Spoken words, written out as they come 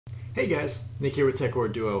Hey guys, Nick here with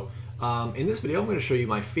TechCoreDuo. In this video, I'm going to show you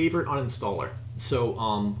my favorite uninstaller.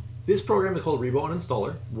 So this program is called Rebo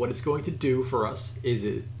Uninstaller. What it's going to do for us is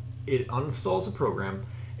it uninstalls a program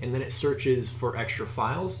and then it searches for extra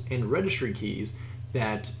files and registry keys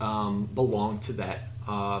that belong to that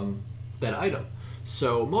item.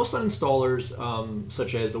 So most uninstallers,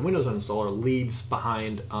 such as the Windows uninstaller, leaves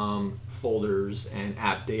behind folders and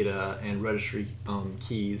app data and registry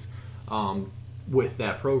keys with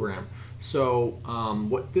that program. So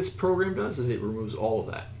what this program does is it removes all of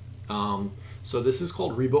that. So this is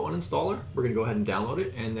called Rebo Uninstaller. We're going to go ahead and download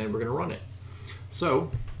it and then we're going to run it.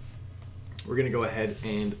 So we're going to go ahead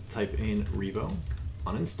and type in Rebo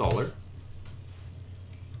Uninstaller.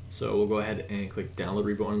 So we'll go ahead and click download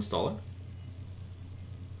Rebo Uninstaller.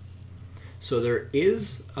 So there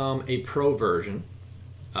is a pro version,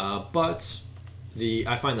 but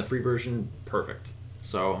I find the free version perfect.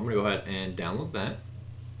 So I'm going to go ahead and download that.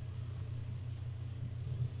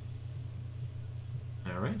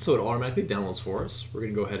 Alright, so it automatically downloads for us. We're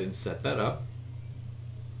going to go ahead and set that up.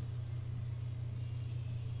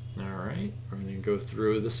 Alright, we're going to go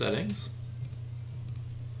through the settings.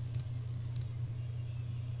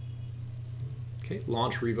 Okay,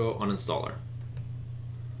 launch Rebo Uninstaller.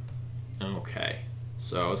 Okay,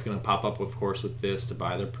 so it's going to pop up, of course, with this to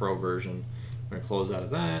buy the pro version. We're going to close out of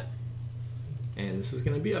that. And this is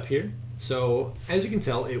going to be up here. So as you can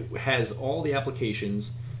tell, it has all the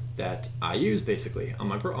applications that I use basically on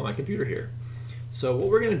my computer here. So what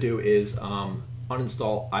we're going to do is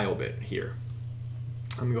uninstall IObit here.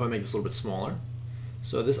 I'm going to go ahead and make this a little bit smaller.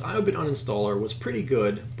 So this IObit uninstaller was pretty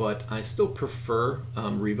good, but I still prefer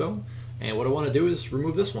Rebo. And what I want to do is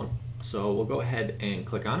remove this one. So we'll go ahead and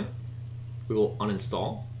click on it. We will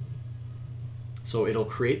uninstall. So it'll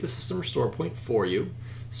create the system restore point for you.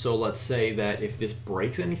 So let's say that if this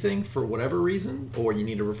breaks anything for whatever reason, or you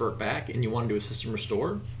need to revert back and you want to do a system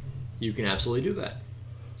restore, you can absolutely do that.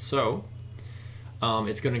 So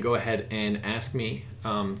it's going to go ahead and ask me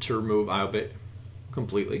to remove IObit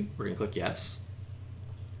completely. We're going to click yes.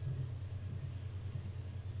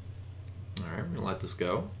 All right, we're going to let this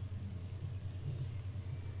go.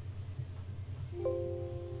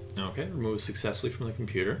 Okay, remove successfully from the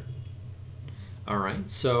computer. All right,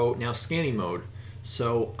 so now scanning mode.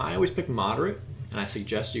 So I always pick moderate, and I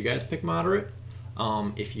suggest you guys pick moderate.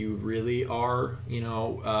 If you really are,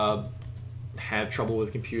 have trouble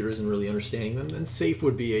with computers and really understanding them, then safe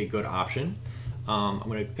would be a good option. I'm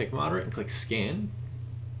going to pick moderate and click scan.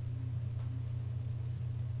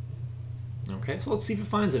 Okay, so let's see if it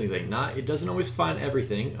finds anything. It doesn't always find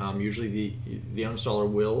everything. Usually the uninstaller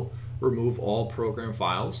will remove all program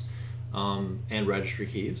files and registry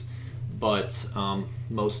keys, but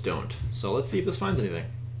most don't. So let's see if this finds anything.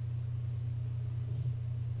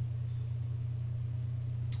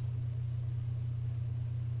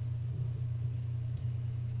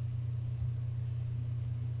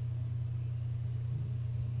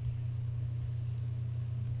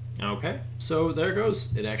 Okay, so there it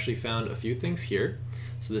goes. It actually found a few things here.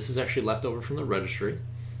 So this is actually left over from the registry.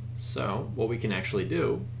 So what we can actually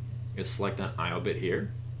do is select an IObit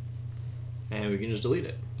here, and we can just delete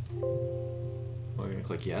it. We're going to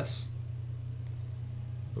click yes.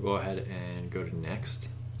 We'll go ahead and go to next.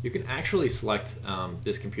 You can actually select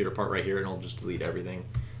this computer part right here and it'll just delete everything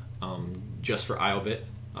just for IObit,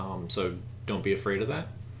 so don't be afraid of that.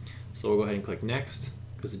 So we'll go ahead and click next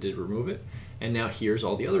because it did remove it. And now here's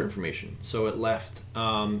all the other information. So it left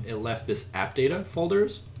this app data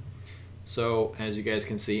folders. So as you guys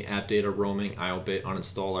can see, app data, roaming, IObit,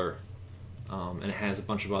 uninstaller, and it has a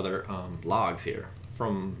bunch of other logs here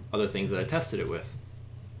from other things that I tested it with.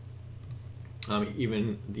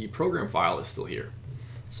 Even the program file is still here.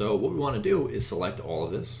 So what we want to do is select all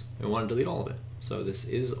of this, and we want to delete all of it. So this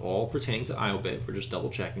is all pertaining to IObit. We're just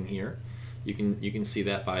double checking here. You can see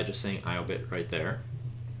that by just saying IObit right there.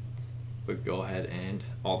 But go ahead and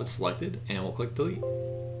all of it's selected, and we'll click delete.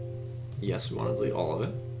 Yes, we want to delete all of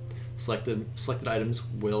it. Selected items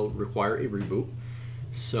will require a reboot.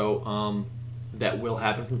 So that will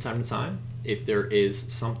happen from time to time. If there is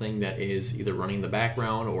something that is either running in the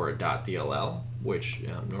background or a .dll, which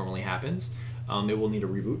normally happens, it will need a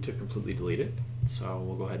reboot to completely delete it. So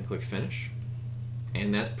we'll go ahead and click finish.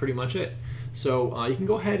 And that's pretty much it. So you can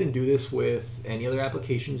go ahead and do this with any other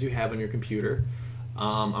applications you have on your computer.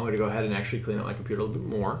 I'm going to go ahead and actually clean up my computer a little bit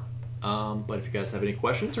more. But if you guys have any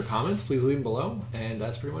questions or comments, please leave them below. And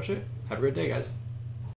that's pretty much it. Have a great day, guys.